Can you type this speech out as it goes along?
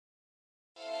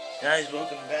Guys,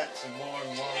 welcome back to more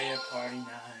Mario Party 9.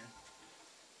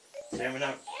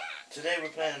 Today we're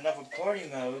playing another party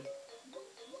mode.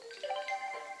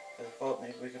 I thought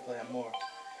maybe we could play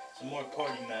some more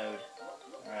party mode.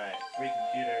 Alright, 3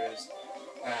 computers.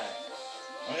 Alright,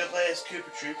 I'm gonna play as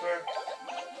Koopa Trooper,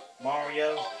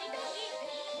 Mario,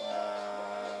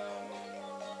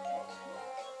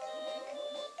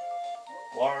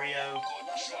 Wario.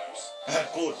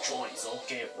 Good choice,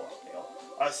 okay, Wario.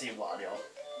 I see Wario.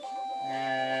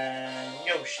 And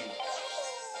Yoshi.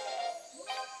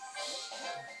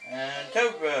 And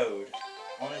Toad Road.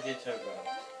 I want to do Toad Road.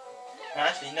 No,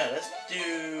 actually, no. Let's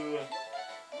do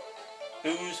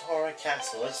Boo's Horror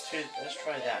Castle. Let's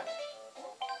try that.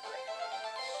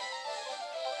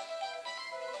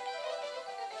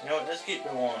 You know what? Let's keep it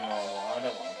on normal. I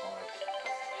don't want hard.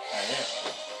 Alright,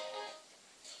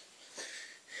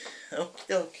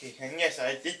 there. Okay. And yes,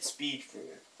 I did speed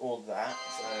through all that.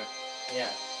 So yeah.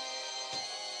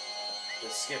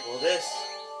 Just skip all this.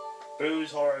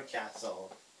 Boo's Horror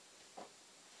Castle.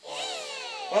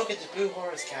 Welcome to Boo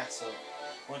Horror's Castle.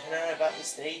 Want to know about the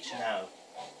stage now?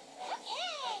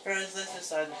 First, let's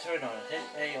decide to turn on. Hit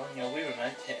A on your Wii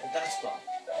remote to hit a dust block.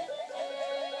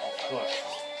 Of course.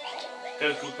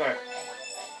 Go, Cooper.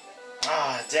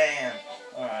 Ah, damn.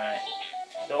 Alright.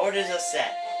 The orders are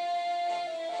set.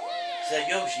 So,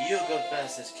 Yoshi, you'll go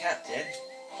first as captain.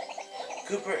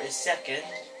 Cooper is second.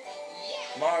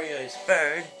 Mario is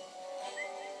third.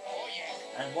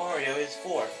 And Wario is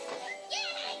fourth.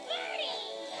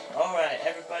 Alright,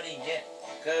 everybody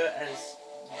go get as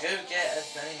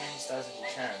many mini stars as you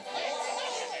can.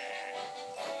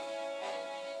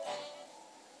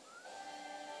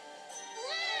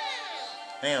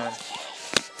 Hang on.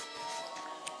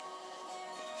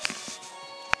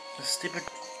 The stupid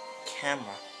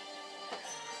camera.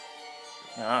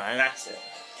 Alright, that's it.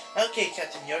 Okay,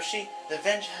 Captain Yoshi, the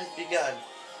adventure has begun.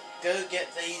 Go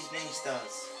get these mini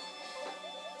stars.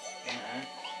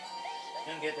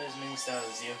 Go get those mini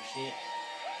stars, Yoshi.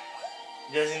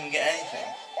 He doesn't even get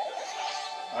anything.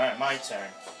 Alright, my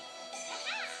turn.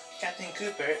 Captain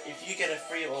Cooper, if you get a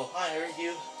 3 or higher,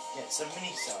 you get some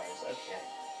mini stars. Okay.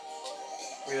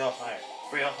 3 or higher.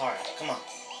 3 or higher. Come on.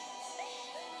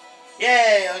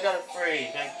 Yay! I got a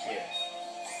 3. Thank you.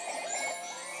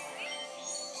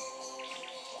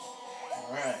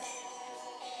 Alright.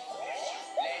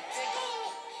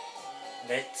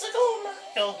 Let's go,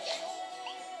 Mario.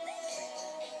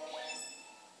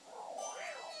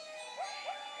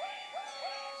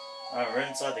 Alright, we're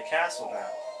inside the castle now.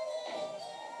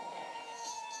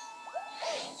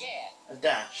 A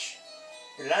dash.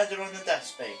 You landed on the dash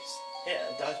space. Hit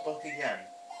a dice block again.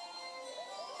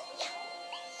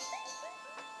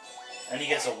 And he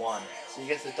gets a 1. So he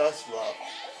gets a dice block.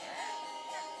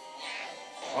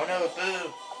 Oh no,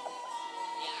 Boo!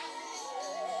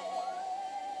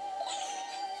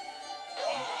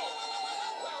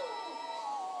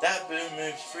 That Boo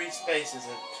moves 3 spaces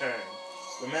a turn.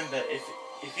 Remember, if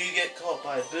you get caught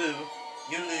by Boo,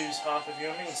 you lose half of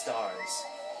your mini stars.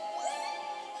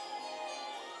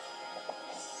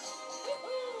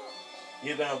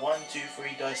 You got a 1, 2,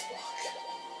 3 dice block.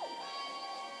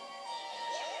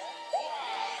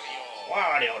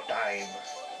 Wario time!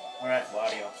 Alright,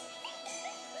 Wario.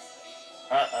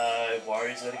 Uh-oh,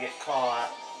 Wario's gonna get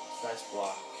caught. Dice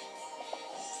block.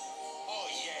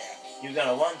 You got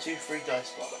a 1, 2, 3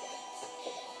 dice block.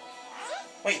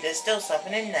 Wait, there's still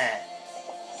something in there.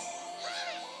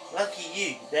 Lucky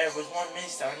you, there was 1 mini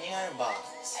star in the iron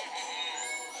box.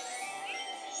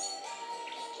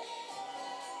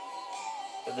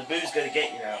 But the Boo's gonna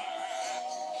get you now.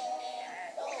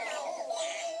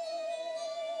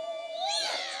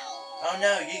 Oh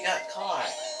no, you got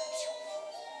caught.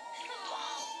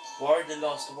 Wario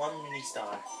lost 1 mini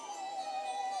star.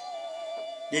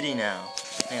 Did he now?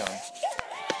 Hang on.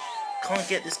 Can't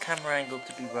get this camera angle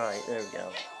to be right. There we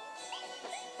go.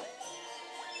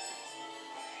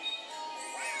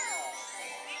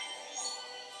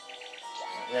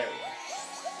 There we go.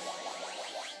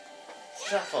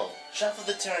 Shuffle. Shuffle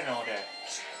the turn order.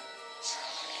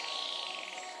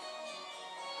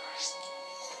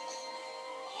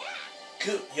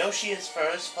 Yoshi is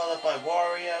first, followed by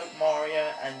Wario,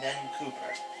 Mario, and then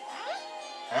Cooper.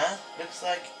 Huh? Looks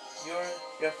like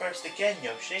you're first again,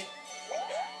 Yoshi.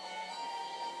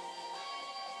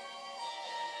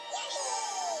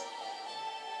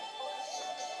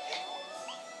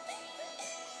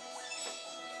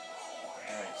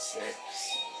 Alright, 6.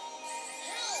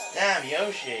 Damn,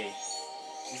 Yoshi!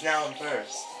 He's now in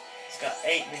first. He's got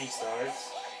 8 mini stars.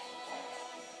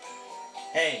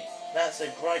 Hey, that's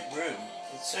a bright room.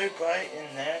 It's so bright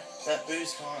in there that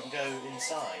Boo's can't go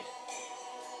inside.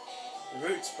 The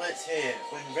route splits here.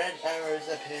 When red arrows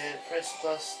appear, press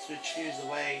plus to choose the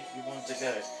way you want to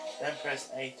go. Then press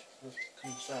A to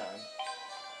confirm.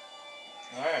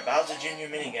 Alright, Bowser Jr.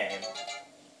 minigame.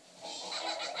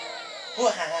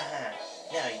 Wahahaha!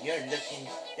 Now you're going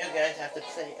to have to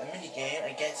play a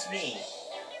minigame against me.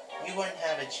 You wouldn't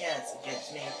have a chance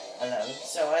against me alone,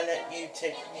 so I let you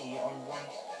take me on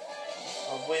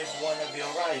with one of your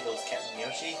rivals, Captain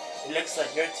Yoshi. It looks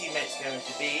like your teammate's going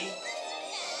to be...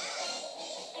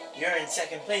 You're in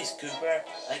second place, Koopa.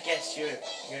 I guess you're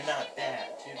not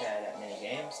too bad at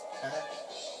minigames.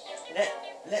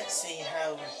 Let's see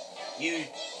how you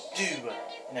do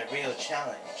in a real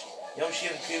challenge. Yoshi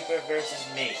and Koopa versus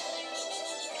me.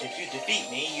 If you defeat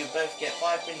me, you both get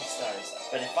 5 mini stars.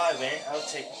 But if I win, I'll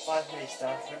take 5 mini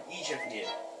stars from each of you.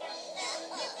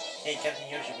 Hey, Captain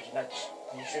Yoshi, are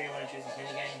you sure you want to choose this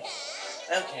minigame?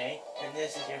 Okay, and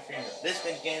this is your freedom. This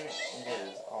minigame it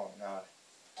is. Oh no.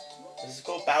 This is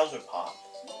called Bowser Pop.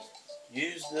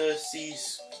 Use the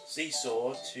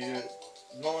seesaw to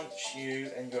launch you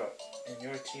and your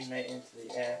teammate into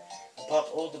the air and pop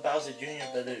all the Bowser Jr.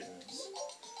 balloons.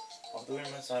 I'll do it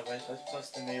sideways,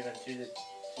 plus to move and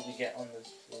to get on the...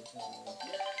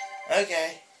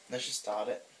 Okay, let's just start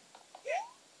it.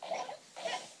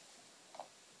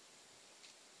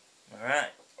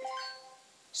 Alright.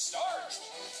 Start!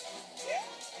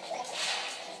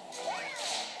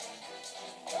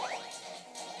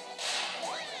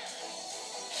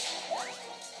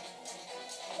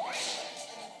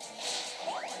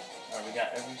 Alright, we got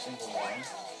every single one.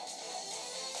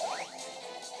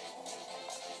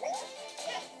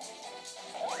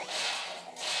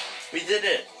 We did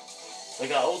it! We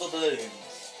got all the balloons.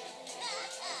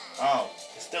 Oh,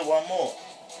 there's still one more.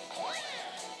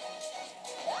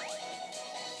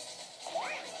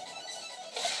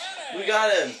 We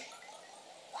got him!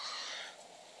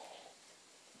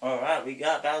 Alright, we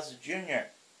got Bowser Jr.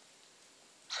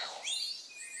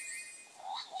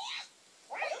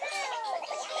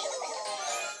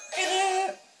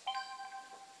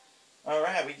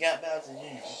 Alright, we got Bowser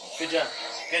Jr.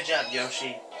 Good job,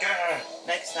 Yoshi. Grr.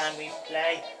 Next time we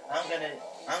play,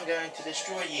 I'm going to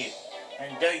destroy you.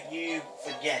 And don't you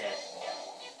forget it.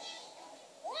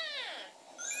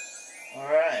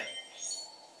 Alright.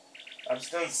 I'm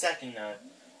still in second now.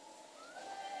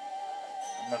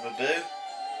 Another boo.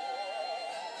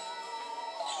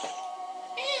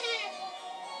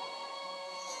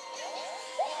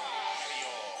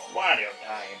 Wario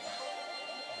time.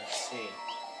 Let's see.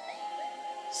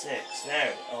 6.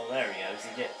 There. Oh, there he goes.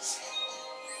 He gets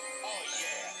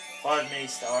 5 mini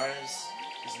stars.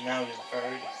 He's now in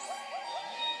third.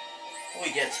 Oh,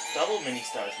 he gets double mini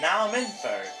stars. Now I'm in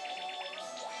third.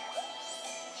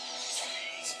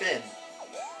 Spin.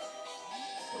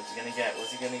 What's he gonna get?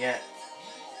 What's he gonna get?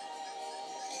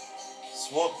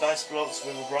 Swap dice blocks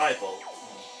with a rival.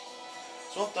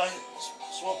 Swap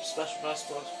special dice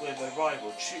blocks with a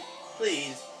rival.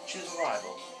 Please choose a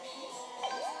rival.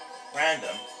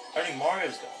 Random. Only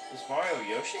Mario's got. Is Mario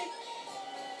Yoshi?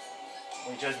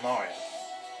 Well, he chose Mario.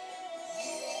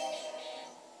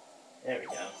 There we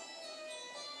go.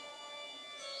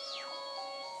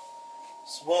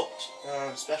 Swapped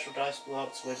special dice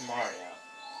blocks with Mario.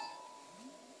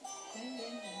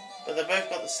 But they both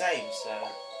got the same, so...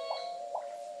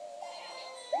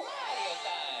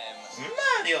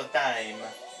 Mario time!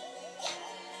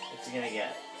 What's he gonna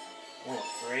get? Oh,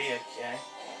 3, okay.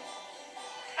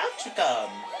 Out you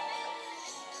come!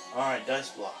 Alright, dice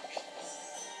block.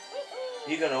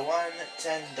 You got a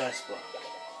 110 dice block.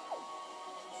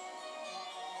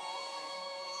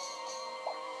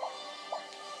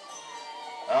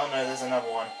 Oh no, there's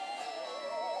another one.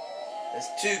 There's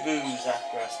 2 boos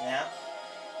after us now.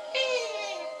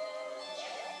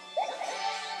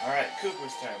 Alright,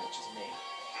 Koopa's turn, which is me.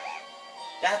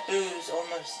 That boo's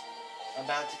almost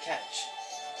about to catch.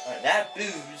 Alright, that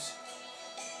boo's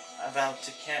about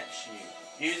to catch you.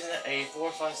 Using a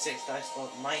 4, 5, 6 dice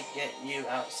block might get you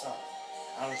out of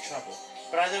trouble.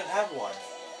 But I don't have one.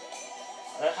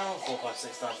 I don't have a 4, 5,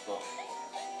 6 dice block.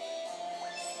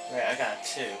 Right, I got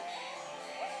 2.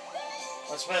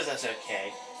 I suppose that's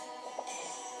okay.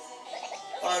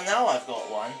 Well, now I've got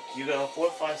one. You got a 4,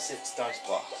 5, 6 dice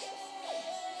block.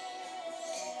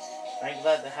 I'm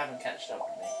glad they haven't catched up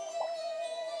with me.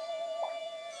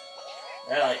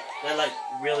 They're like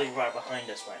really right behind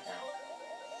us right now.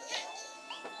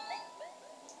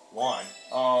 1.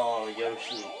 Oh,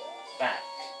 Yoshi. Back.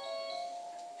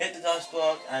 Hit the dice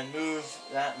block and move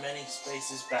that many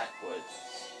spaces backwards.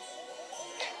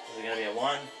 Is it gonna be a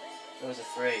 1? Or is it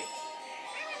 3?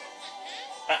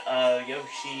 Uh-oh,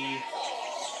 Yoshi.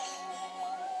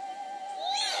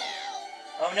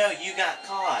 Oh no, you got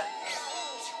caught.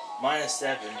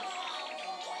 -7.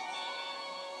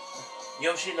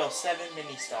 Yoshi lost 7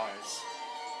 mini stars.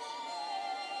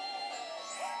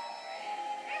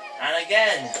 And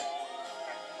again.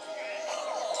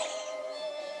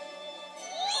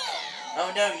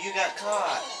 Oh no, you got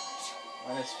caught.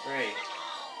 -3.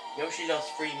 Yoshi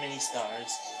lost 3 mini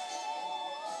stars.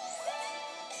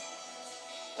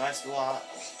 Dice block.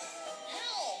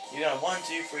 You got 1,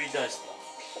 2, 3 dice block.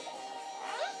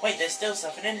 Wait, there's still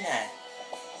something in there.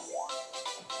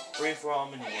 Free-for-all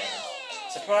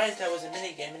minigame. Surprised there was a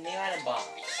minigame in the item box.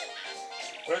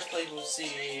 First place we'll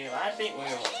see. I think we're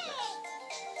all in this.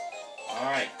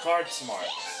 Alright, card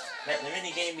smarts. Let the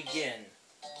minigame begin.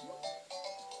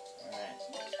 Alright.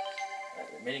 Let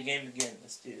the minigame begin.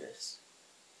 Let's do this.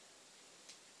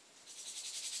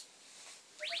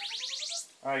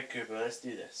 Alright, Koopa, let's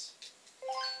do this.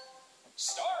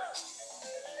 Start.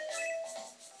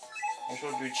 Which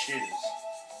one do we choose?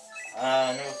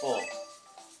 Number 4.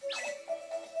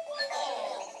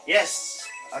 Yes!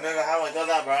 I don't know how I got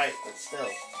that right, but still.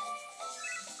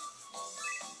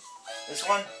 This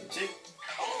one? 2?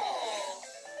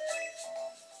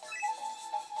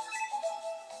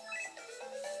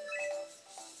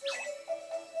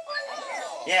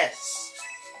 Yes!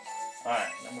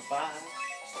 Alright, number 5.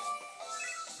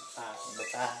 Number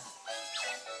 5.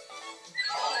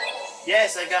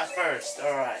 Yes, I got first.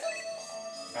 Alright.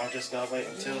 I'll just gotta wait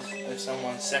until there's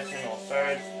someone second or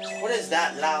third. What is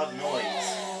that loud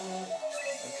noise?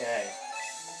 Okay.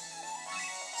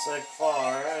 So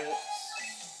far,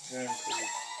 it's going pretty...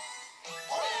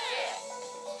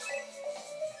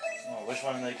 Oh, which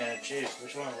one are they gonna choose?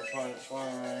 Which one?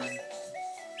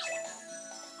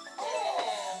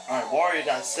 Alright, Wario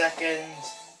got second.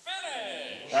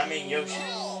 That means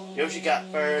Yoshi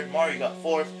got third, Mario got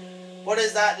fourth. What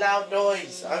is that loud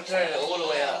noise? I'm turning it all the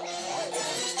way up.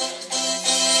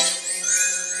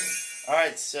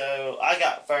 Alright, so I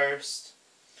got first,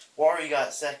 Wario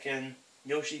got second,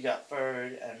 Yoshi got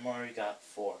third, and Mario got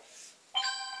fourth.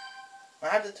 I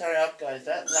have to turn it up, guys.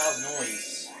 That loud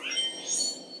noise.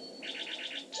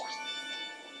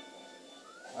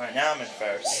 Alright, now I'm in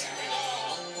first.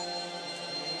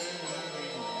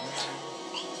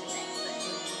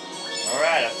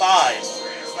 Alright, a 5.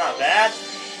 It's not bad.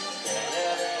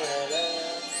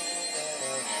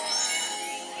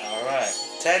 Alright,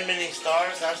 10 mini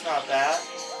stars, that's not bad.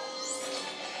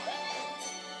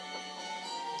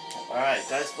 Alright,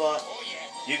 dice block.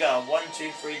 You got a 1,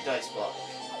 2, 3 dice block.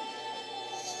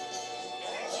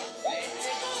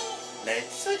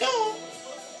 Let's go!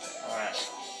 Alright.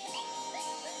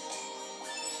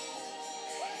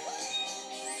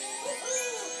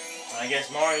 I guess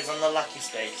Mario's on the lucky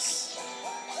space.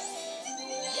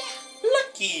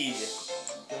 Lucky!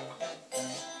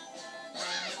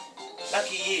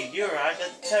 Lucky you, you arrived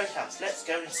at the Toad House. Let's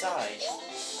go inside.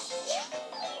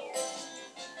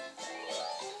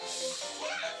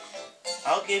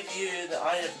 I'll give you the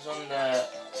items on the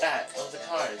back of the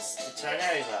cards to turn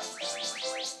over.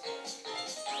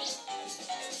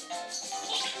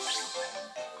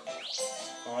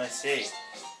 Oh, I see.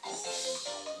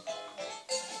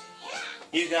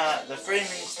 You got the 3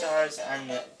 mini stars and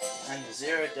the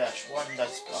 0-1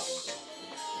 dice block.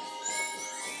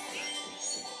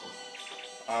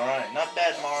 Alright, not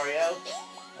bad, Mario.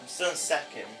 I'm still in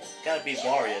second. Gotta beat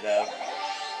Wario though.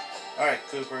 Alright,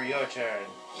 Cooper, your turn.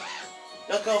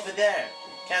 Look over there!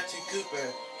 Captain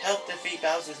Cooper helped defeat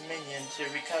Bowser's minion to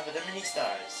recover the mini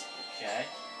stars. Okay.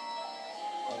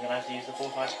 I'm gonna have to use the 4,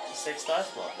 5, 6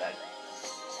 dice block then.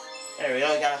 There we go,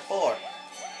 I got a 4.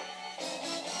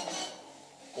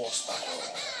 Boss battle.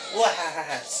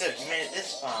 Wahahaha, so you made it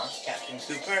this far, Captain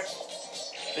Cooper.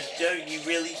 But don't you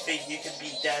really think you can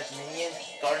beat Dad's minion,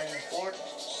 guarding the fort?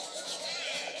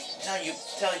 Tell you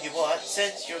what,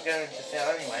 since you're going to fail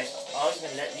anyway, I'll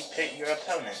even let you pick your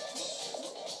opponent.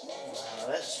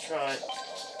 Let's try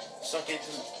Socket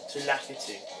to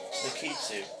Lakitu.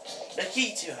 Lakitu.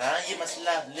 Lakitu, huh? You must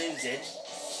love losing.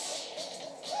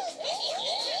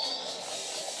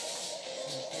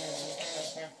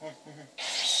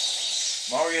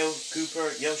 Mario,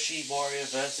 Cooper, Yoshi, Wario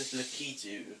versus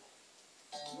Lakitu.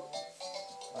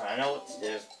 I know what to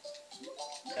do.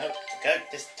 Go,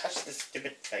 just touch the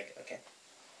stupid thing, okay.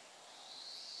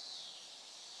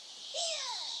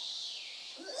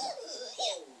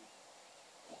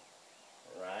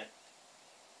 Alright.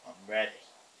 I'm ready.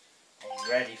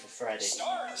 I'm ready for Freddy.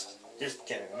 Just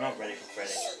kidding, I'm not ready for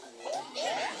Freddy.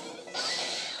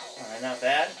 Alright, not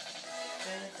bad.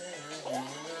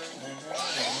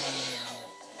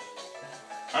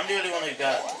 I'm the only one who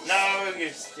got... No, you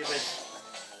stupid...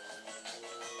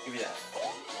 Give me that.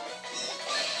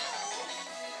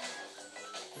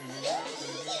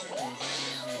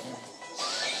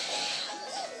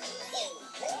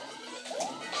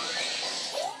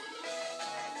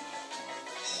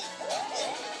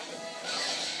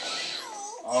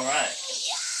 Alright.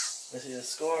 Let's see the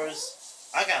scores.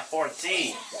 I got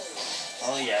 14.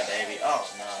 Oh yeah, baby. Oh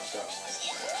no, I'm going away.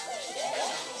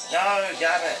 No,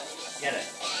 got it. Get it.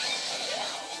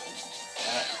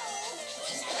 Got it.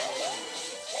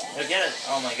 No, get it.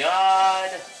 Oh my god.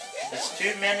 There's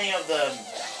too many of them.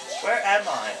 Where am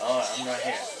I? Oh, I'm right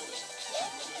here.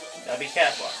 Gotta be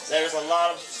careful. There's a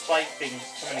lot of spike things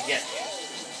coming to get me.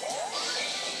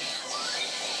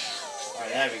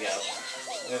 Alright, there we go.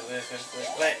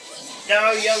 Wait.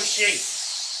 No, Yoshi!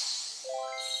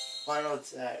 Final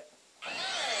attack.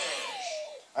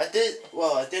 I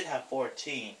did have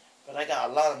 14, but I got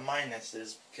a lot of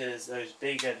minuses because those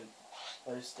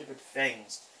stupid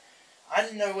things. I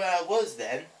didn't know where I was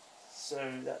then,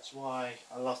 so that's why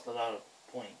I lost a lot of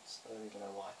points. I don't even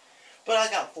know why. But I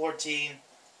got 14.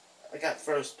 I got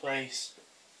first place.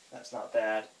 That's not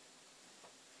bad.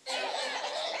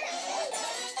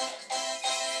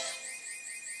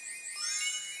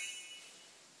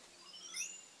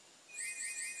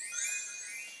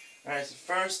 Alright, so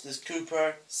first is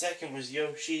Koopa, second was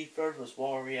Yoshi, third was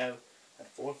Wario, and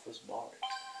fourth was Mario.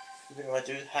 Even though I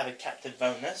do have a captain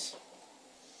bonus.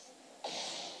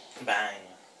 Bang.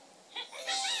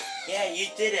 Yeah, you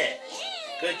did it!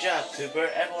 Good job, Koopa.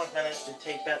 Everyone managed to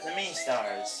take back the mini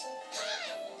stars.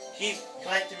 Keep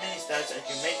collecting mini stars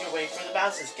as you make your way through the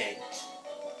Bowser's Gate.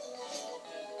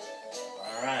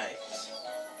 Alright.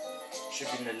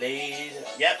 Should be in the lead.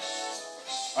 Yep.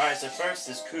 Alright, so first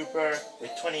is Koopa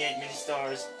with 28 mini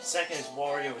stars. Second is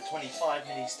Wario with 25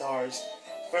 mini stars.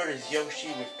 Third is Yoshi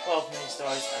with 12 mini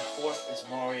stars. And fourth is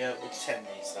Mario with 10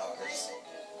 mini stars.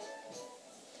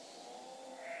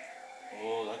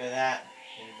 Oh, look at that.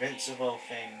 Invincible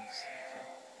things.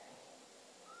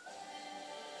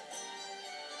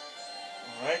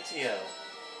 Rightio.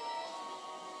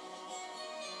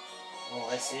 Oh,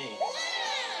 I see.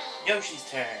 Yoshi's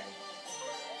turn.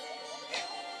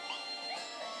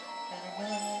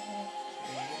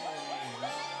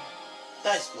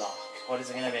 Dice block. What is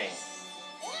it gonna be?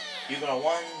 You got a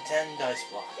 1-10 dice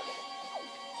block.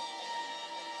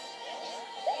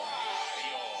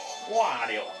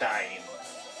 Wario time.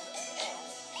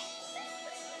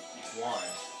 1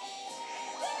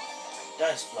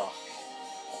 dice block.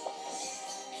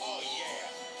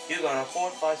 You got a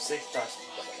 4, 5, 6 dice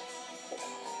block.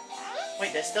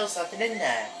 Wait, there's still something in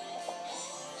there.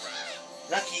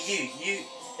 Lucky you.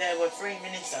 There were 3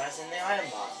 mini stars in the iron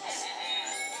box.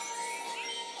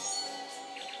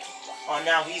 Oh,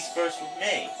 now he's first with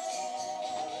me.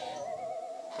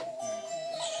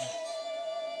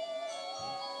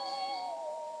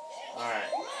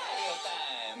 Alright.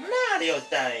 Mario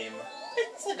time!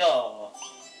 Let's go!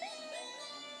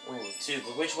 Ooh, 2,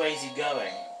 but which way is he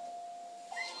going?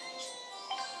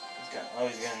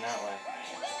 He's going that way.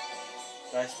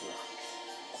 Dice block.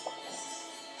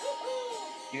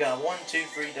 You got a 1, 2,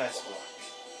 3 dice block.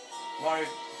 Mario,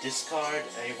 discard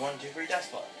a 1, 2, 3 dice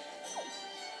block.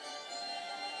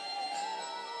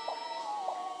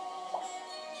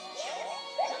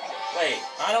 Wait,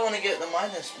 I don't want to get the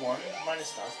minus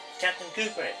stars. Captain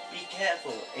Koopa, be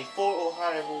careful. A 4 or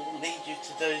higher will lead you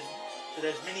to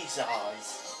those mini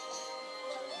stars.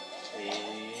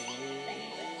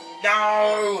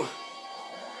 No!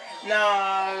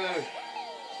 No!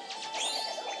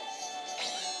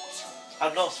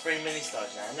 I've lost 3 mini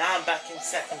stars now. Now I'm back in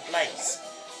 2nd place.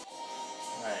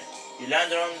 Right. You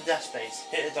landed on the dash space.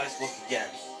 Hit the dice block again.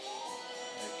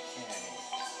 Okay.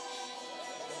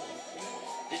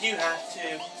 Did you have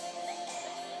to?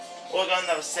 Oh, I got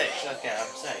another 6. Okay,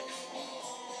 I'm safe.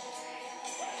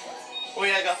 Oh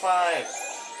yeah, I got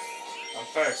 5. I'm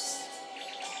first.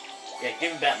 Yeah,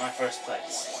 give me back my first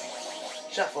place.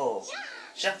 Shuffle.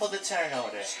 Shuffle the turn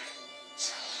order.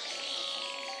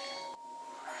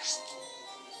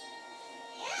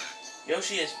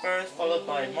 Yoshi is first, followed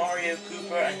by Mario,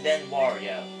 Koopa, and then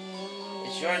Wario.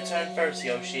 It's your turn first,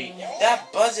 Yoshi.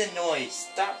 That buzzing noise!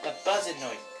 Stop the buzzing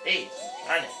noise, please. I'm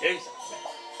trying to do something.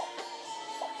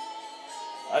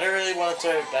 I don't really want to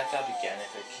turn it back up again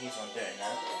if it keeps on doing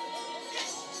that.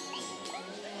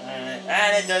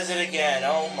 And it does it again.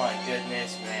 Oh my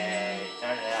goodness me.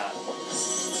 Turn it out.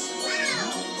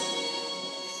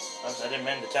 Oops, I didn't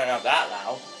mean to turn it up that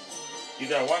loud. You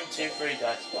got a 1, 2, 3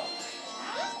 dice block.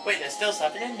 Wait, there's still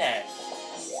something in there.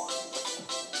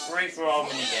 Free-for-all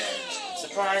minigame.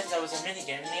 Surprised there was a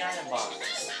minigame in the iron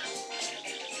box.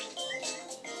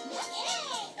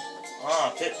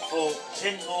 Ah,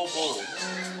 pinball ball.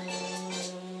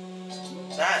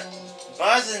 That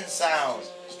buzzing sound.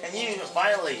 Can you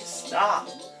finally stop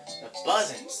the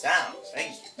buzzing sound?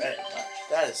 Thank you very much.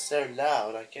 That is so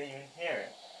loud I can't even hear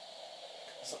it.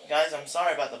 So, guys, I'm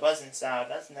sorry about the buzzing sound.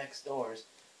 That's next doors.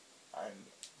 I'm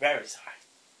very sorry.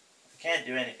 I can't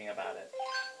do anything about it.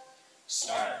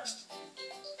 Start.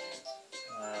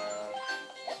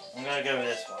 I'm gonna go with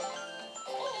this one.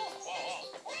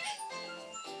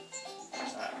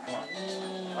 Alright, come on.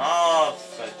 Oh,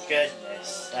 for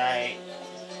goodness sake.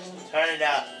 Turn it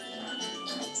up.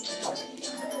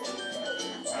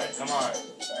 Alright, come on.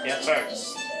 Get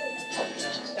first.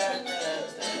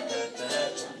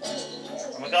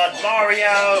 Oh my god,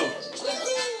 Mario!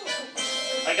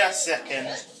 I got second.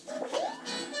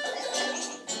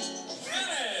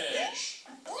 Finish.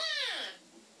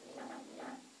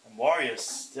 And Wario's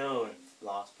still in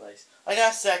last place. I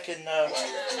got second though.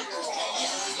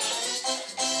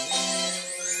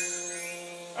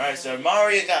 Alright, so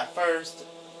Mario got first,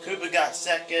 Koopa got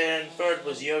second, third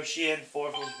was Yoshi, and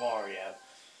fourth was Wario.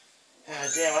 Ah,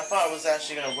 damn, I thought I was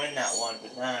actually gonna win that one,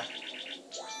 but nah.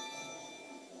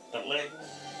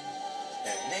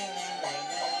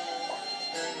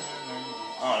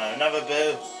 Oh no, another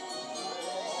boo.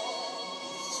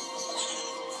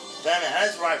 Damn it,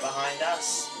 that's right behind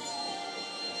us.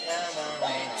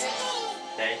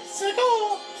 Let's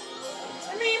go! It's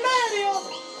me, Mario!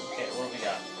 Okay, what do we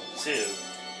got? 2.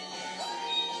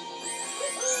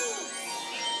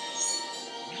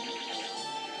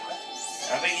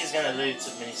 I think he's gonna lose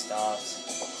so many stars.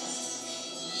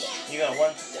 You got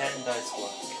 1 to 10 dice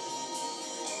work.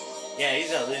 Yeah,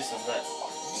 he's gonna lose some left.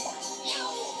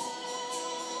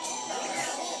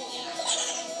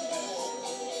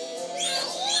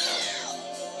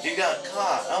 You got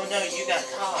caught. Oh no, you got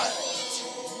caught.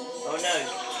 Oh no,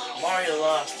 Mario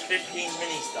lost 15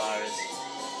 mini stars.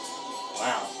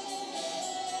 Wow.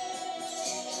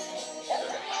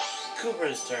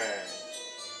 Koopa's turn.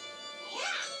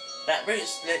 That route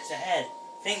splits ahead.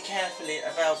 Think carefully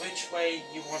about which way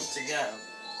you want to go.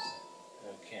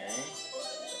 Okay.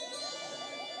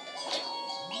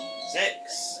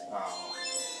 6. Oh.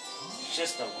 It's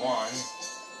just a 1.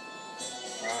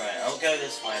 Alright, I'll go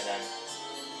this way then.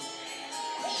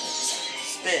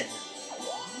 Spin.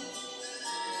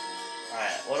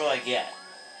 Alright, what do I get?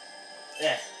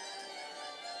 Yeah.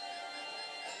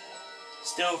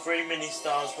 Still 3 mini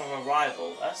stars from a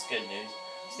rival. That's good news.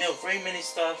 Still 3 mini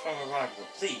stars from a rival.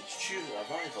 Please choose a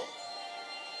rival.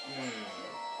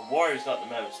 The Warrior's got the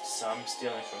most, so I'm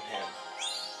stealing from him.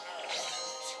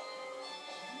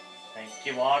 Thank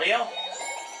you, Audio.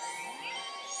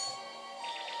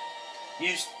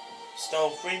 You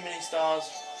stole 3 mini stars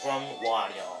from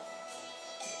Wario.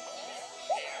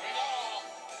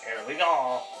 Here we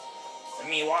go. It's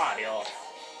me, Wario.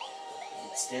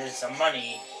 Let's steal some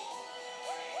money.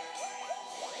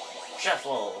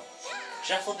 Shuffle.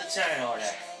 Shuffle the turn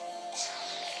order.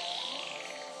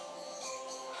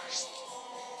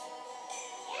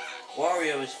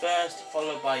 Wario is first,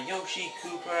 followed by Yoshi,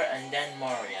 Koopa, and then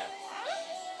Mario.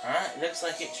 Huh? It looks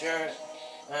like it's your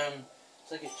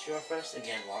first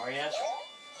again, Wario.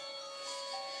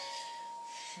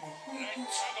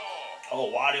 Oh,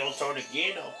 Wario's turn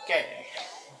again? Okay.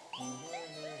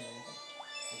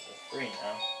 It's a 3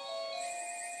 now.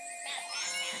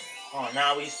 Oh,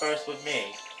 now he's first with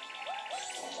me.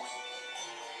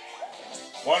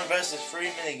 1 versus 3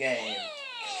 minigame.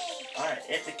 Alright,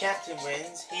 if the captain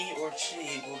wins, he or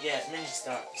she will get 6 mini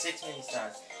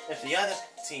stars. If the other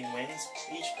team wins,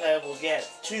 each player will get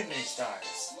 2 mini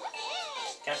stars.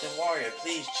 Captain Wario,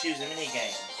 please choose a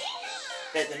minigame.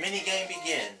 Let the minigame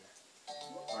begin.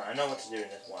 Alright, I know what to do in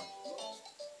this one.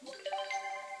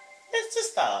 Let's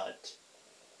just start.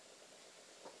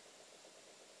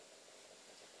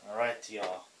 Alright,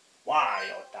 y'all.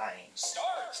 Wario time.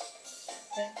 Start.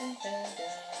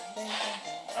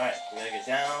 Alright, we gotta get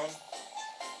down.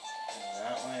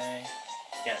 That way.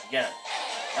 Get him, get him.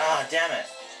 Ah, damn it.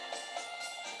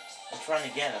 I'm trying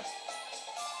to get him.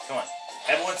 Come on.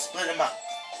 Everyone split him up.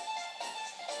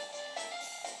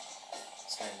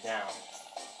 It's going down.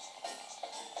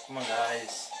 Come on,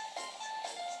 guys.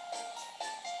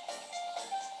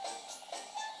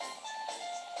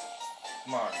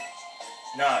 Come on.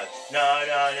 No. No,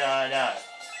 no, no, no.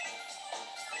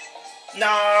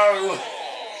 No!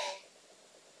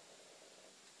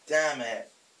 Damn it.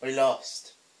 We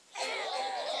lost.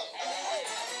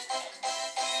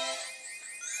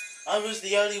 I was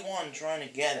the only one trying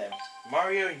to get him.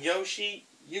 Mario and Yoshi,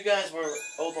 you guys were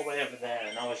all the way over there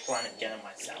and I was trying to get him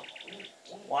myself.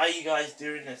 Why are you guys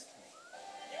doing this to me?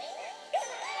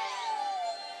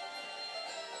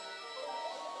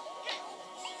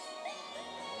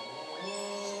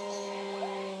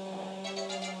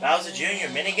 Bowser Jr.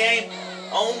 minigame?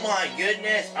 Oh my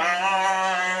goodness.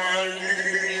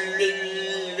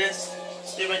 This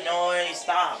stupid noise.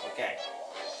 Stop. Okay.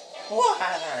 What?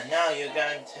 Now you're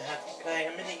going to have to play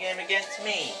a mini game against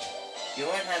me. You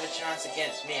won't have a chance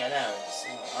against me alone. So,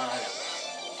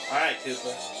 alright,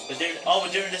 Koopa.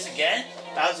 We're doing this again?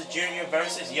 Bowser Jr.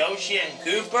 versus Yoshi and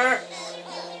Koopa?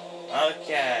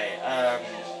 Okay, I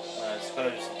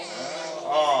suppose.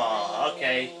 Oh,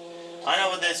 okay. I know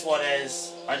what this one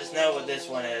is. I just know what this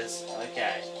one is.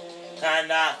 Okay.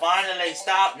 And finally,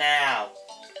 stop now.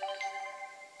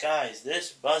 Guys,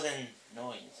 this buzzing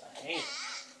noise, I hate it.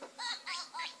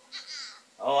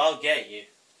 Oh, I'll get you.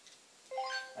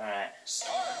 Alright.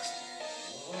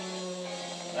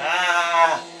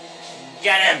 Ah!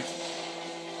 Get him!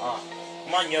 Oh,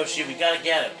 come on, Yoshi, we gotta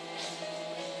get him.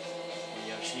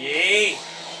 Yoshi!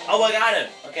 Oh, I got him!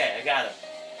 Okay, I got him.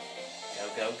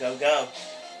 Go, go, go, go.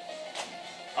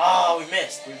 Oh, we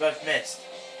missed. We both missed.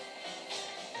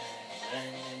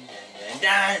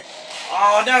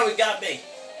 Oh, no, he got me.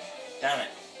 Damn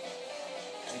it.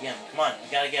 Again, come on,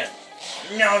 we gotta get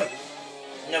him. No!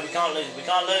 No, we can't lose. We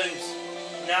can't lose.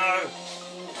 No!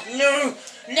 No!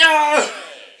 No!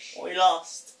 We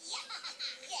lost.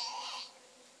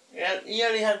 Yeah, he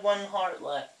only had one heart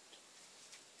left.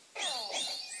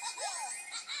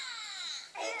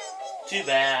 Too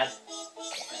bad.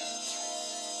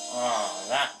 Oh,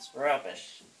 that's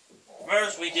rubbish.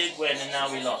 First we did win and now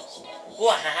we lost.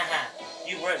 Wahaha!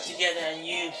 You worked together and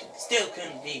you still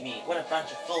couldn't beat me. What a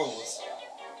bunch of fools.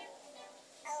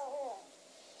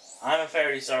 I'm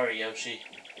very sorry, Yoshi.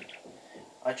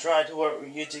 I tried to work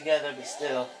with you together, but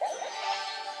still.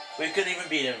 We couldn't even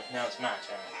beat him. Now it's my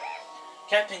turn.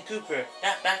 Captain Cooper,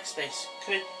 that backspace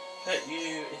could put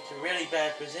you into a really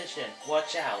bad position.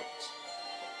 Watch out.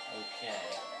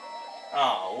 Okay.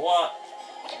 Oh, what?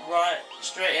 Right,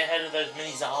 straight ahead of those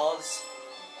mini Zars.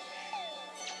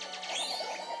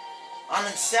 I'm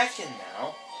in second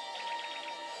now.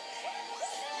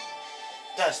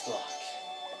 Dice block.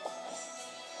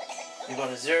 We got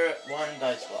a 0-1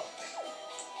 dice block.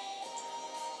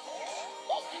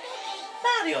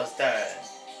 Mario's turn.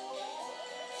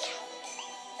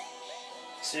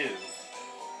 2.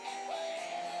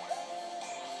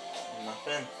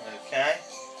 Nothing. Okay.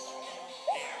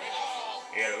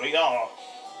 Here we go.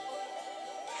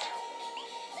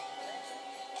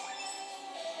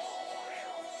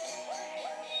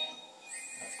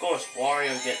 Of course,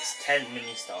 Wario gets 10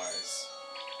 mini stars.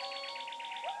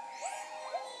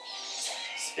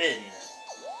 Spin.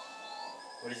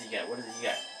 What does he get? What does he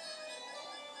get?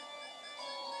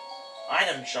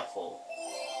 Item shuffle.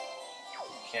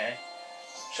 Okay.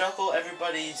 Shuffle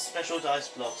everybody's special dice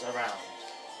blocks around.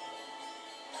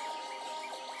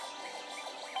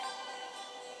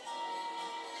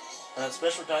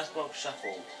 Special dice block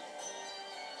shuffled.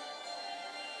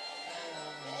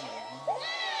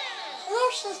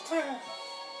 Rosh's turn.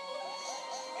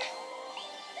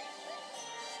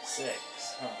 6.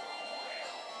 Huh.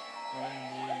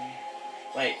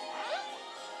 Wait.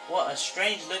 What a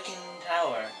strange looking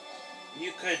tower.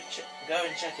 You could go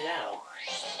and check it out.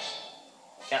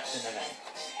 Captain Event.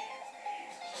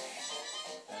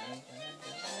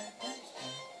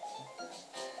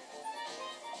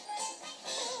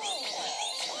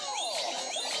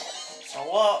 Oh,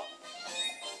 what?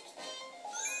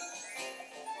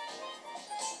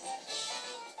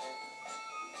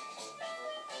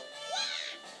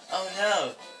 Oh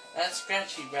no! That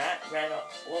scratchy rat ran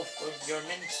off with your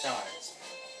mini stars.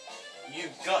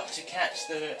 You've got to catch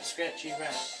the scratchy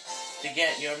rat to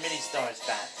get your mini stars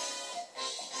back.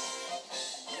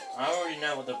 I already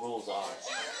know what the rules are.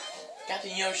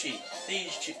 Captain Yoshi,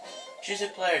 please choose a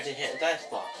player to hit a dice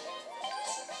block.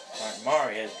 Alright,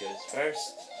 Mario goes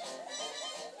first.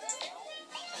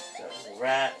 So the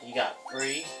rat, he got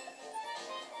 3.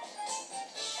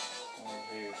 1,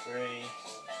 2, 3.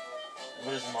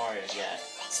 What does Mario get?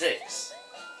 6.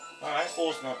 Alright,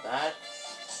 4's not bad.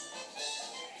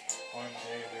 1, 2,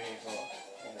 3, 4.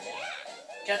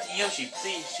 Captain Yoshi,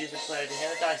 please choose a player to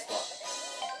hit a dice block.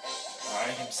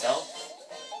 Alright, himself.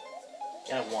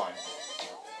 Get a 1.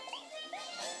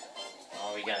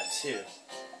 Oh, we got a 2.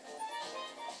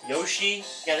 Yoshi,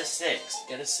 get a 6.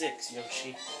 Get a 6,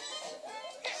 Yoshi.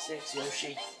 6,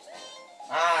 Yoshi.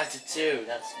 Ah, it's a 2.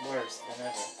 That's worse than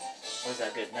ever. Or is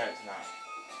that good? No, it's not.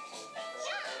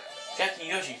 Captain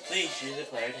Yoshi, please choose a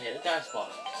player to hit a dice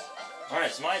block. Alright,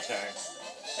 it's my turn.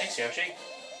 Thanks, Yoshi.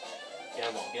 Get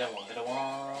a 1, get a 1, get a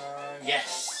 1.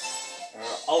 Yes!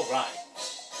 Alright.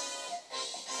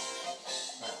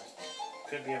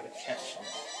 Could be able to catch him.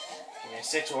 Give me a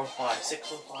 6 or 5,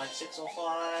 6 or 5, 6 or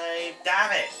 5.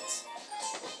 Damn it!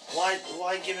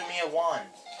 Why giving me a 1?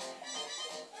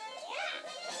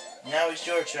 Now it's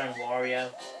your turn,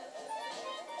 Wario.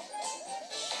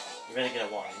 You better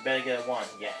get a 1. You better get a 1.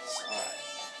 Yes.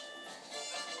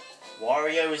 Alright.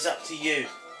 Wario is up to you.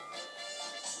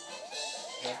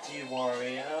 It's up to you,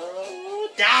 Wario.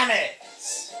 Damn it!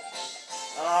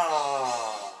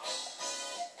 Ah.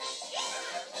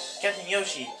 Captain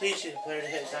Yoshi, please shoot the player to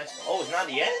hit the dice. Oh, it's not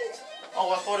the end?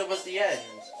 Oh, I thought it was the end.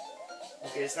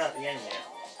 Okay, it's not the end yet.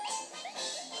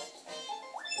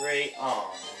 3.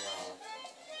 Oh, no.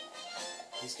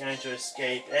 He's going to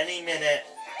escape any minute.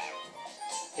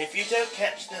 If you don't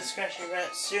catch the scratchy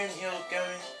rat, soon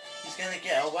he's going to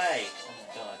get away. Oh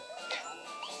my god.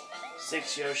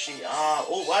 6 Yoshi. Ah,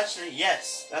 oh, actually,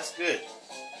 yes. That's good.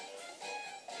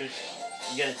 Good.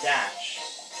 You get a dash.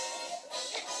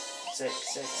 6,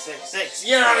 6, 6, 6.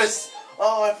 Yes!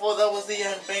 Oh, I thought that was the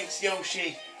end. Thanks,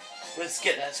 Yoshi. Let's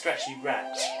get that scratchy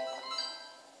rat.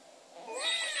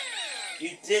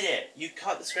 You did it. You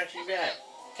caught the scratchy rat.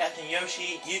 Captain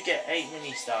Yoshi, you get 8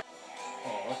 mini stars.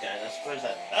 Oh, okay.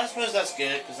 I suppose that's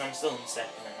good because I'm still in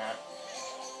second in that.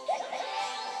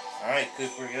 All right,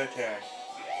 Cooper, your turn.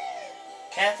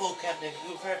 Careful, Captain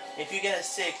Cooper. If you get a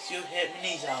 6, you'll hit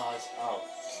mini stars. Oh.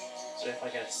 So if I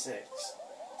get a 6,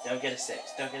 don't get a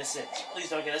 6, don't get a 6, please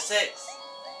don't get a 6.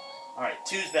 Alright,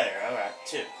 2's better, alright,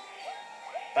 2.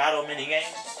 Battle minigame?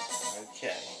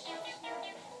 Okay.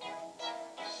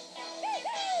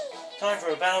 Time for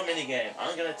a battle minigame.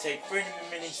 I'm gonna take 3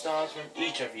 mini stars from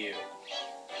each of you.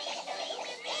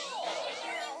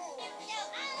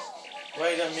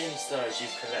 Where are the mini stars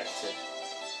you've collected?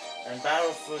 And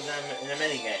battle for them in a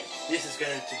minigame. This is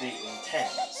going to be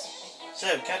intense.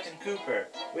 So, Captain Cooper,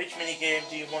 which minigame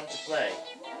do you want to play?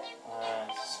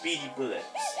 Speedy Bullets.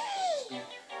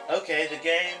 Okay, the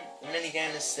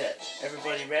minigame is set.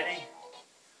 Everybody ready?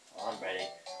 Oh, I'm ready.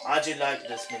 I do like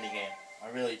this minigame. I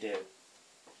really do.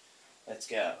 Let's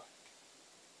go.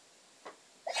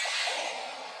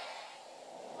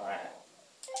 Alright.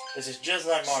 This is just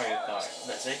like Mario Kart.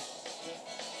 Let's see.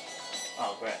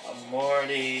 Oh, great. I'm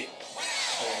already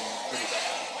doing pretty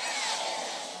bad.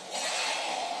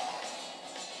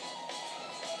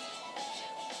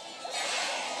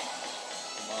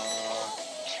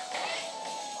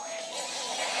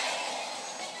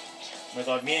 Oh my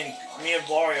god, me and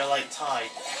Wario are like tied.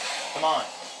 Come on.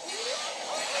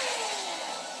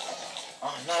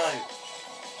 Oh no.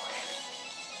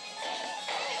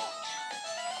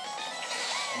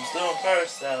 I'm still in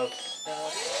first though.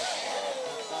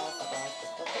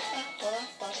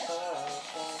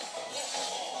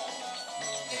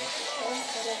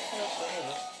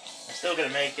 I'm still gonna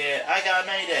make it. I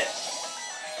made it.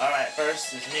 Alright,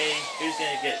 first is me. Who's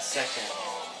gonna get second?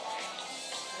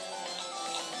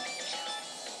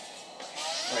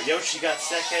 Alright, Yoshi got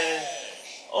second.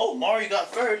 Oh, Mario got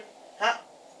third. How?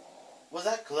 Was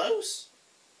that close?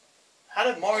 How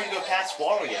did Mario go past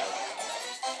Wario?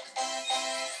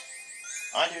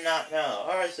 I do not know.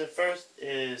 Alright, so first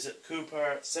is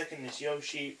Cooper, second is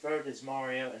Yoshi, third is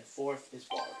Mario, and fourth is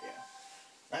Wario.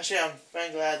 Actually, I'm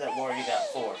very glad that Wario got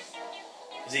fourth,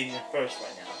 because he's in first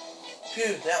right now.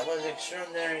 Phew, that was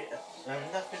extraordinary.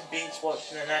 Nothing beats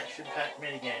watching an action-packed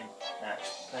minigame match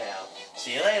play out.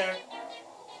 See you later!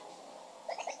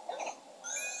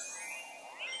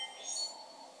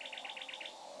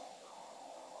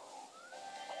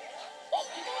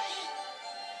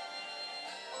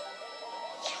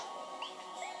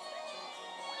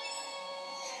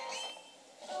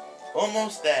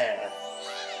 Almost there.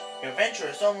 Your adventure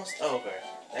is almost over.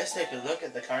 Let's take a look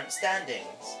at the current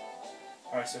standings.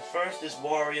 Alright, so first is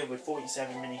Wario with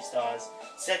 47 mini stars.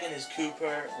 Second is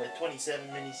Cooper with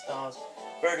 27 mini stars.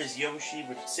 Third is Yoshi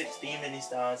with 16 mini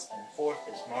stars. And fourth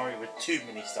is Mario with 2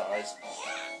 mini stars.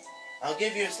 I'll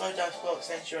give you a slow dice block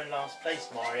since you're in last place,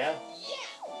 Mario.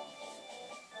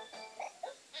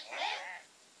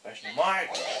 Question mark.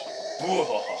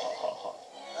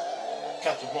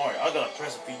 Captain Mario, I got a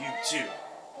present for you too.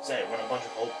 Say, want a bunch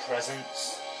of old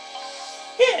presents?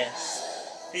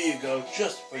 Yes! Here you go,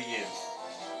 just for you.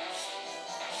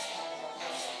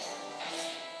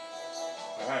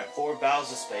 Alright, 4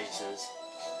 Bowser spaces.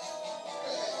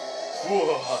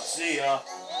 Whoa, see ya!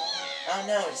 Oh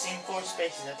no, it seemed 4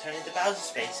 spaces have turned into Bowser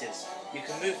spaces. You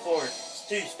can move forward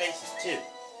 2 spaces too.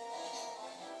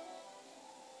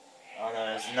 Oh no,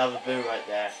 there's another boo right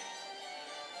there.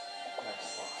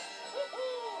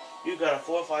 You got a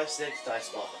 4, 5, 6 dice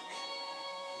block.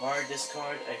 Mario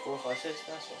discard a 4, 5, 6 dice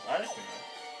block. I don't know.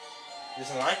 He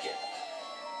doesn't like it.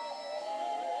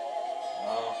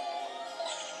 Oh.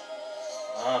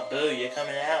 Oh, boo, you're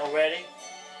coming out already?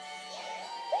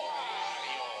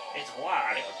 It's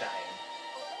Wario time.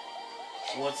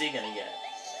 So what's he gonna get?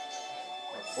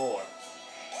 A 4.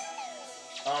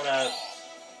 Oh no.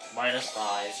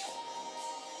 -5.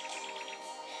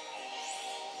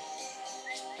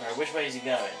 Alright, which way is he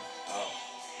going? Oh.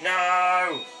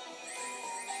 No!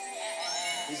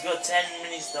 He's got 10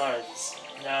 mini stars.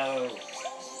 No.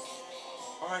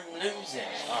 I'm losing.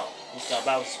 Oh, he's got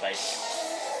battle space.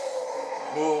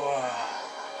 Whoa.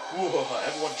 Whoa.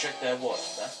 Everyone check their watch.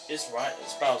 It's right,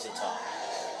 it's Bowser time.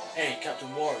 Hey, Captain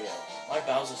Wario. My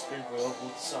Bowser spin wheel will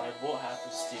decide what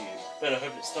happens to you. Better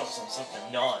hope it stops on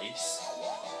something nice.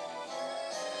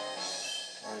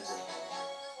 What is it?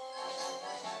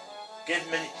 Give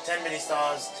 10 mini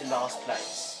stars to last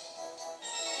place.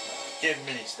 Give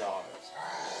mini stars.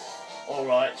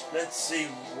 Alright, let's see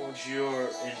what you're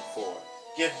in for.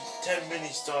 Give 10 mini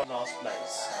stars last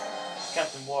place.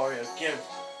 Captain Wario, give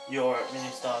your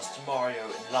mini stars to Mario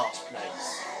in last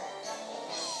place.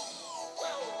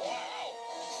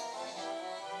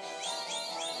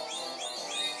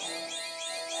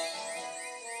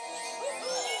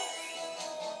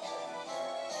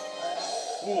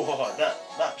 Whoa,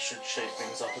 that should shake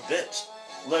things up a bit.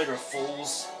 Later,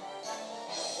 fools.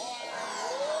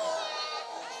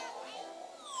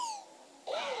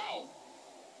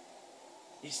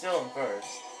 He's still in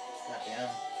first. Goddamn.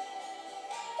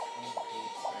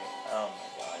 Oh my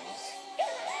god.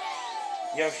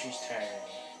 Yoshi's turn.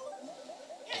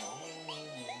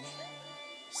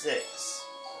 6.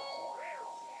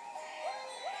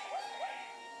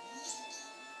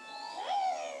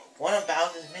 One of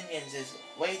Bowser's minions is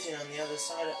waiting on the other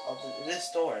side of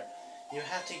this door. You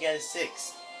have to get a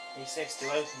 6. A 6 to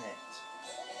open it.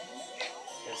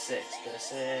 Get a 6. Get a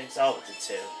 6. Oh, it's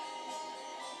a 2.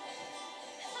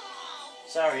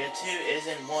 Sorry, a 2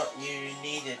 isn't what you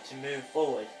needed to move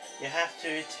forward. You have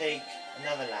to take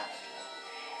another lap.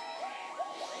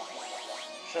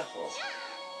 Shuffle.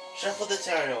 Shuffle the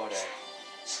turn order.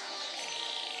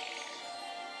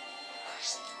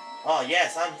 Oh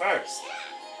yes, I'm first.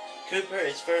 Koopa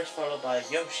is first, followed by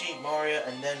Yoshi, Mario,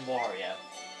 and then Wario.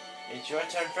 It's your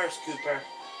turn first, Koopa.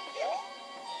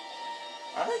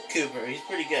 I like Koopa, he's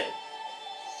pretty good.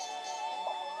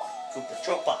 Koopa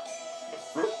troopa.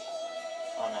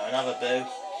 Oh no, another boo.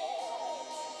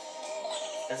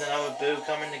 There's another boo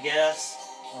coming to get us.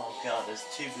 Oh god, there's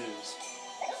 2 boos.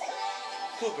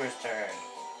 Koopa's turn.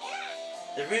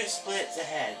 The route splits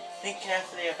ahead. Think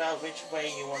carefully about which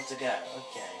way you want to go.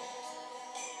 Okay.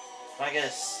 If I get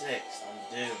a 6,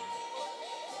 I'm doomed.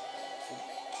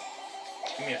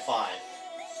 Give me a 5.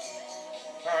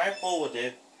 Alright, 4 will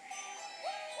do.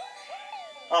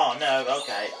 Oh no,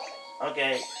 okay.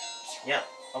 Okay. Yep.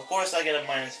 Of course I get a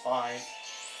 -5.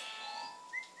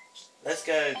 Let's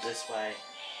go this way.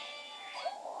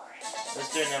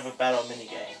 Let's do another battle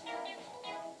minigame.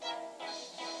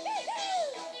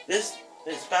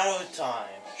 It's battle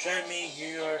time. Show me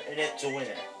you're in it to win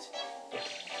it.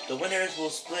 The winners will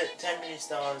split 10 mini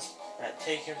stars that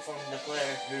taken from the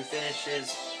player who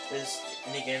finishes this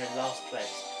minigame in last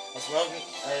place. As long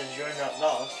as you're not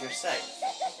lost, you're safe.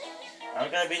 I'm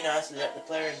gonna be nice and let the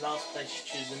player in last place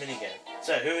choose the minigame.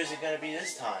 So who is it gonna be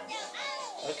this time?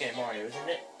 Okay, Mario, isn't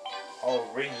it? Oh,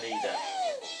 ringleader.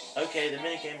 Okay, the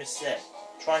minigame is set.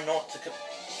 Try not to come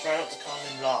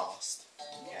in last.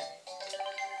 Okay.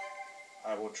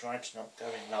 I will try to not go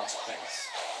in last place.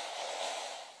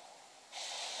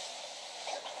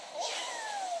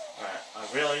 Alright, I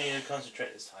really need to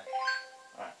concentrate this time.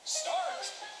 Alright.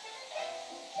 Start.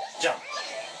 Jump!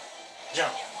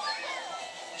 Jump!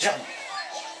 Jump!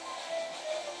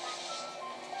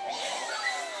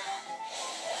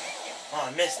 Oh,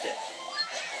 I missed it.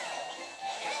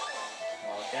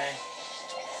 Okay.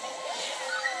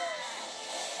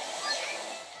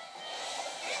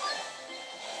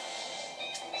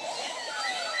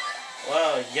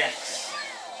 Well, yes.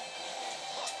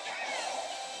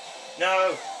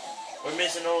 No! We're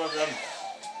missing all of them.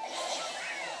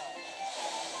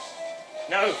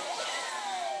 No!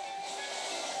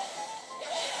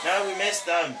 No, we missed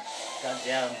them.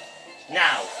 Goddamn.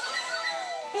 Now!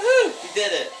 Woohoo! We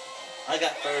did it! I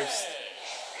got first.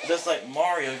 Just like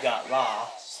Mario got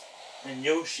last. And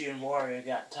Yoshi and Wario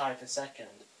got tied for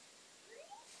second.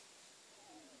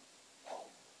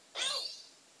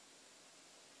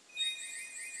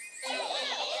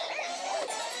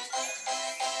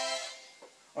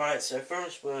 Alright, so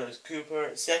first was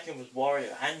Koopa, second was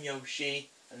Wario and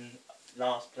Yoshi, and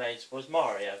last place was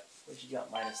Mario, which you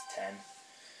got -10.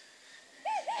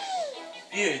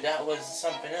 Phew, that was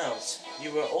something else.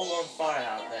 You were all on fire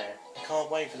out there. I can't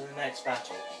wait for the next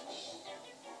battle.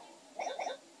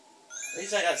 At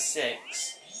least I got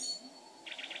 6.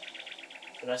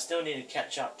 But I still need to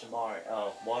catch up to Mario.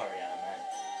 Oh, Wario, man.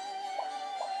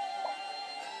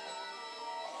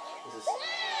 This is...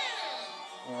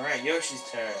 Alright, Yoshi's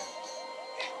turn.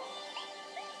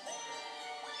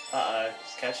 Uh-oh,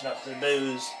 it's catching up to the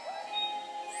booze.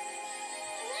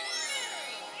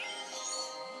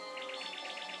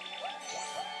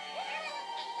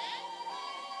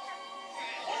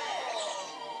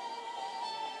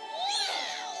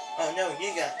 Oh no,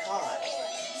 you got caught.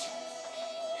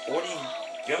 40,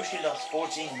 Yoshi lost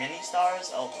 14 mini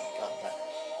stars? Oh my god,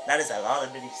 that is a lot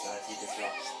of mini stars you just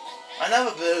lost.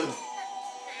 Another boo!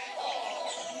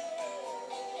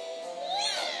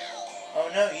 Oh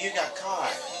no, you got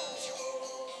caught.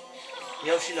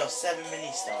 Yoshi lost 7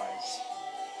 mini stars.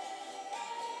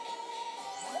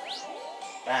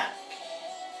 Back.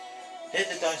 Hit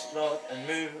the dice block and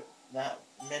move that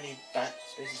many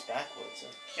spaces backwards.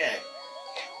 Okay.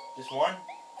 Just one?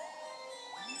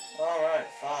 Alright,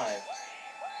 5.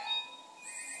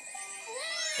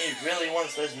 He really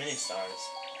wants those mini stars.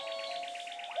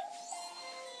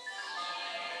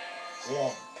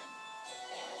 Womp.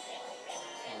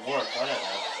 Work, I don't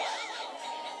know.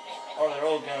 Oh, they're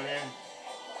all going in.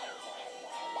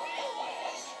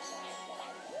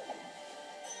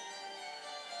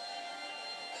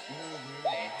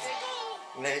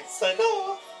 Let's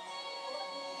go!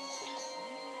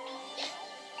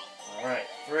 Alright,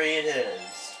 3 it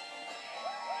is.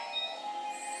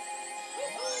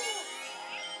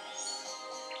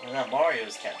 Well, now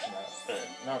Mario's catching up, but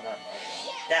no, not Mario.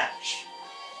 Dash!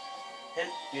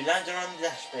 You landed on the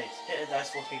dash base. Hit a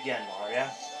dice block again, Mario.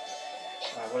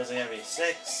 Alright, what is it gonna be?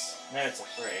 6? No, it's a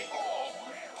 3.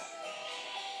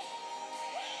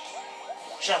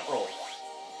 Shuffle!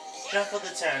 Shuffle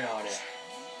the turn order.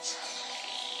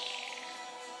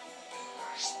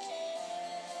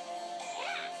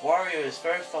 Wario is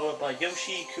first, followed by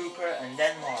Yoshi, Koopa, and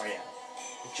then Mario.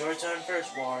 It's your turn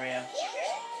first, Wario.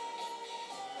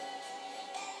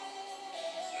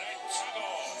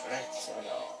 Let's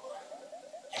go.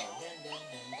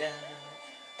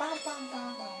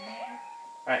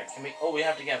 Alright, can we... Oh, we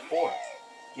have to get 4.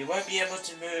 You won't be able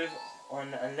to move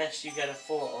on unless you get a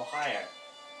 4 or higher.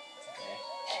 Okay.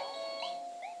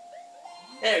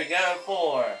 There we go,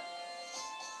 4.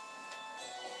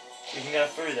 You can go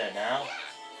through there now.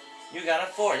 You got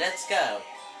a 4, let's go.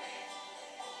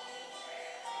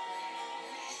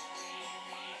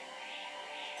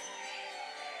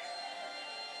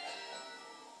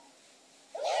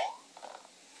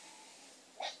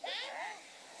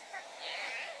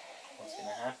 What's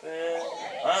gonna happen?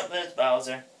 Oh, there's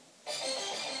Bowser.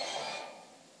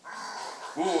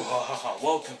 Ooh, ha ha ha.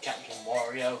 Welcome, Captain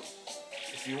Wario.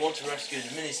 If you want to rescue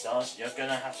the mini-stars, you're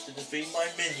gonna have to defeat my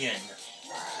minion.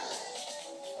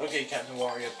 Okay, Captain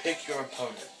Wario, pick your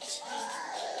opponent.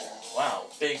 Wow,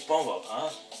 big Bobo,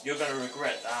 huh? You're gonna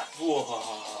regret that. Ooh, ha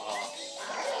ha ha ha.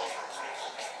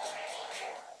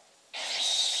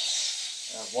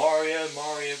 Wario,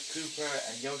 Mario, Koopa,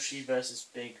 and Yoshi versus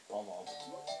Big Bobo.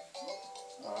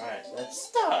 Alright, let's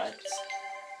start.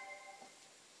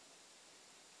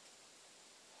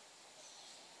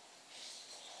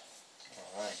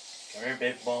 Alright, come here,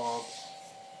 Big Bob.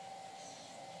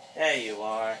 There you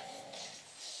are.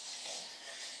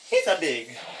 He's a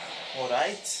big.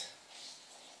 Alright.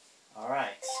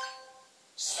 Alright.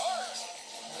 Start.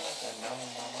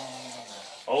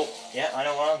 Oh, yeah, I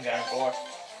know what I'm going for.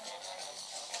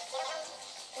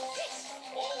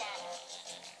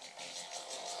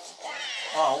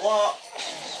 Oh, what?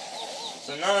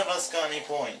 So none of us got any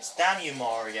points. Damn you,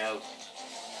 Mario.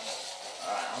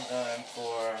 Alright, I'm going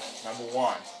for number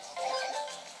 1.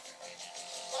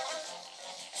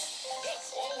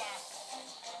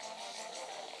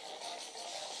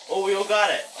 Oh, we all got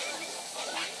it.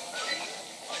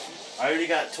 I already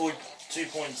got 2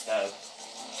 points though.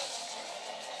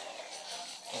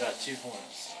 I got 2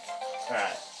 points.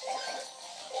 Alright.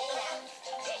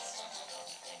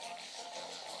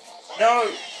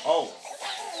 No! Oh.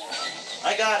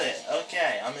 I got it.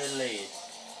 Okay, I'm in the lead.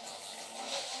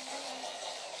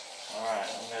 Alright,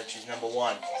 I'm gonna choose number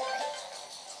 1.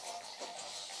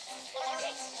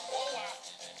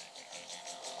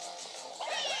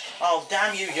 Oh,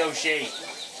 damn you, Yoshi!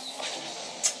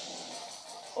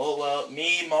 Oh well,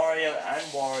 me, Mario, and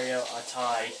Wario are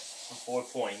tied for 4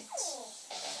 points.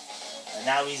 And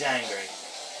now he's angry.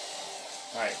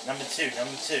 Alright, number 2.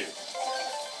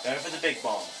 Going for the big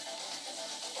bomb.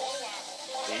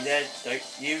 Be dead, don't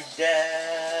you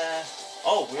dare!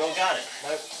 Oh, we all got it.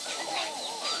 Nope.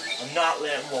 I'm not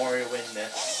letting Wario win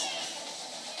this.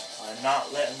 I'm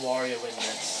not letting Wario win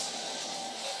this.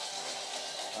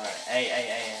 Alright, hey.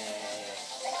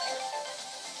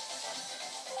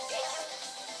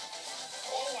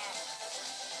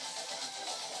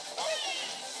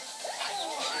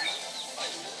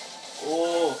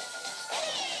 Oh.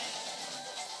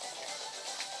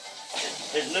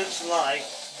 It looks like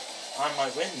I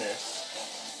might win this.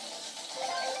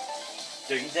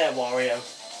 Don't you dare, Wario.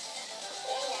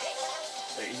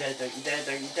 Don't you dare, don't you dare,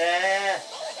 don't you dare!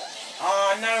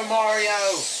 Oh no,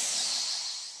 Mario!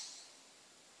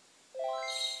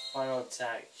 Final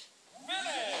attack.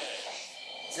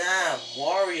 Damn,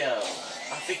 Wario!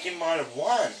 I think he might have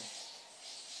won.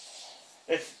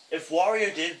 If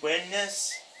Wario did win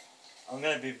this, I'm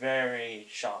gonna be very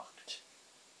shocked.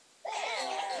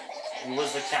 He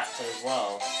was the captain as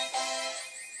well.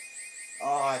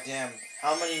 Oh damn!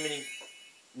 How many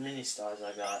mini stars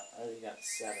I got? I only got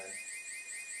 7.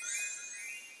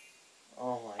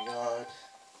 Oh my god!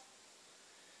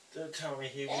 Don't tell me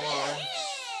he won.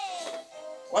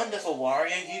 Wonderful,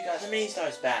 Wario! You got the mini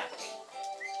stars back.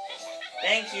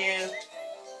 Thank you.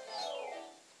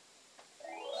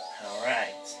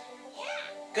 Alright.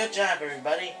 Good job,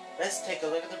 everybody. Let's take a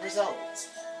look at the results.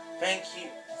 Thanks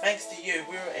to you,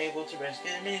 we were able to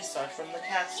rescue the mini-stars from the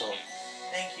castle.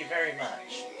 Thank you very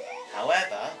much.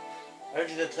 However,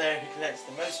 only the player who collects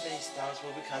the most mini-stars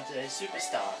will become today's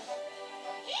superstar.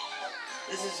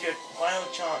 This is your final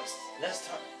chance.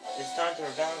 It's time to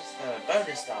rebalance the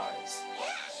bonus stars.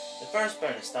 The first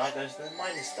bonus star goes to the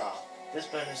minus star. This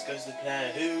bonus goes to the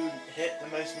player who hit the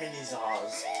most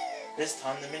mini-stars. This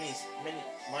time the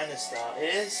minus star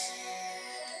is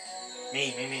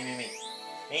me.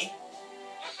 Me?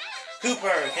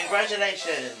 Cooper,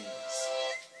 congratulations!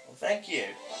 Well, thank you.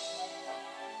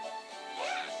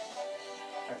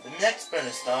 Right, the next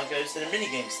bonus star goes to the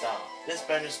minigame star. This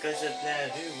bonus goes to the player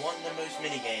who won the most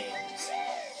minigames.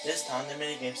 This time the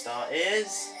minigame star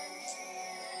is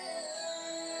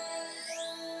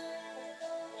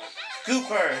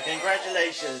Cooper,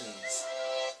 congratulations!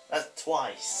 That's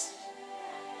twice.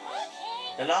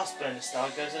 The last bonus star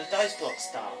goes to the dice block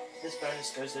star. This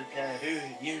bonus goes to the player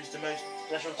who used the most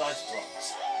special dice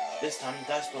blocks. This time the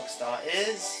dice block star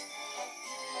is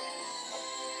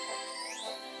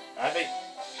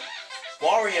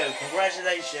Wario,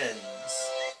 congratulations!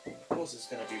 Of course it's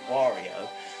gonna be Wario.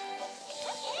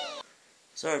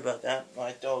 Sorry about that,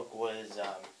 my dog was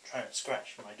trying to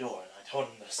scratch my door and I told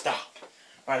him to stop.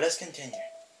 Alright, let's continue.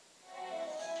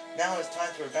 Now it's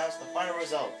time to announce the final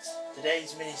results.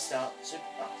 Today's superstar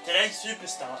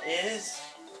is...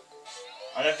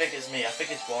 I don't think it's me, I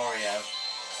think it's Wario.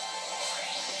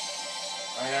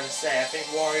 I gotta say, I think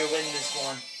Wario wins this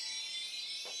one.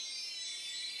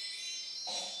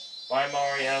 Bye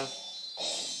Mario.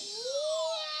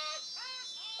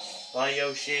 Bye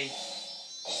Yoshi.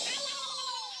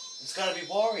 It's gotta be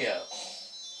Wario.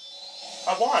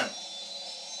 I won!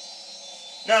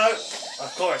 No!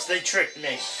 Of course, they tricked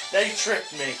me. They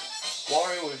tricked me.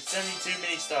 Wario with 72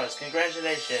 mini stars.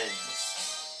 Congratulations.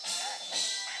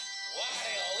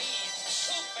 Wario is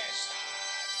superstar.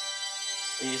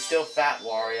 But you're still fat,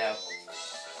 Wario.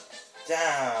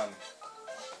 Damn.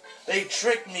 They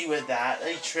tricked me with that.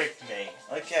 They tricked me.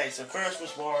 Okay, so first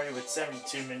was Wario with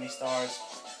 72 mini stars.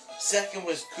 Second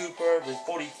was Cooper with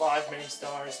 45 mini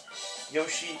stars.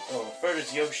 Third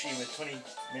is Yoshi with 20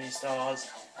 mini stars.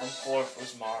 And fourth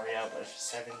was Mario with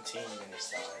 17 mini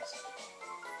stars.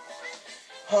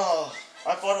 Oh,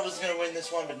 I thought I was going to win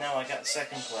this one, but now I got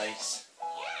second place.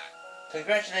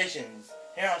 Congratulations.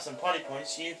 Here are some party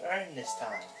points you've earned this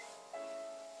time.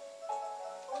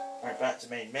 Alright, back to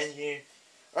main menu.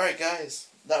 Alright guys,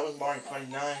 that was Mario Party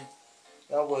 9.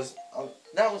 That was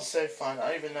so fun,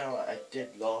 even though I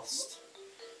did lost.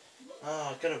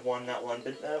 Oh, I could have won that one,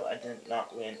 but no, I did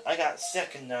not win. I got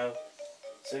second though.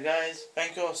 So guys,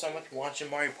 thank you all so much for watching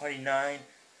Mario Party 9.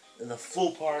 The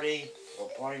full party, or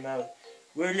party mode.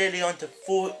 We're literally on to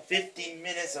 50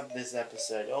 minutes of this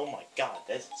episode. Oh my god,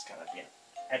 this is gonna be an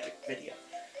epic video.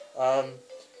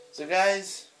 So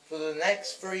guys, for the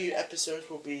next 3 episodes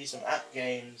will be some app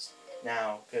games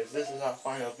now, because this is our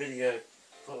final video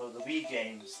for the Wii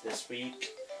games this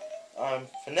week.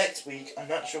 For next week, I'm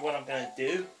not sure what I'm gonna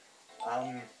do.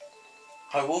 I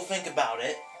will think about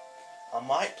it. I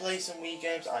might play some Wii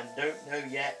games, I don't know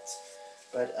yet.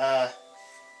 But,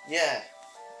 yeah.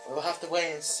 We'll have to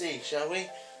wait and see, shall we?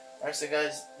 Alright, so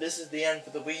guys, this is the end for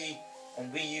the Wii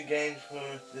and Wii U games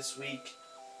for this week.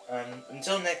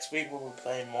 Until next week, we will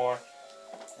play more.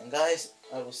 And guys,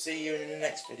 I will see you in the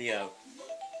next video.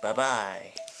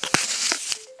 Bye-bye.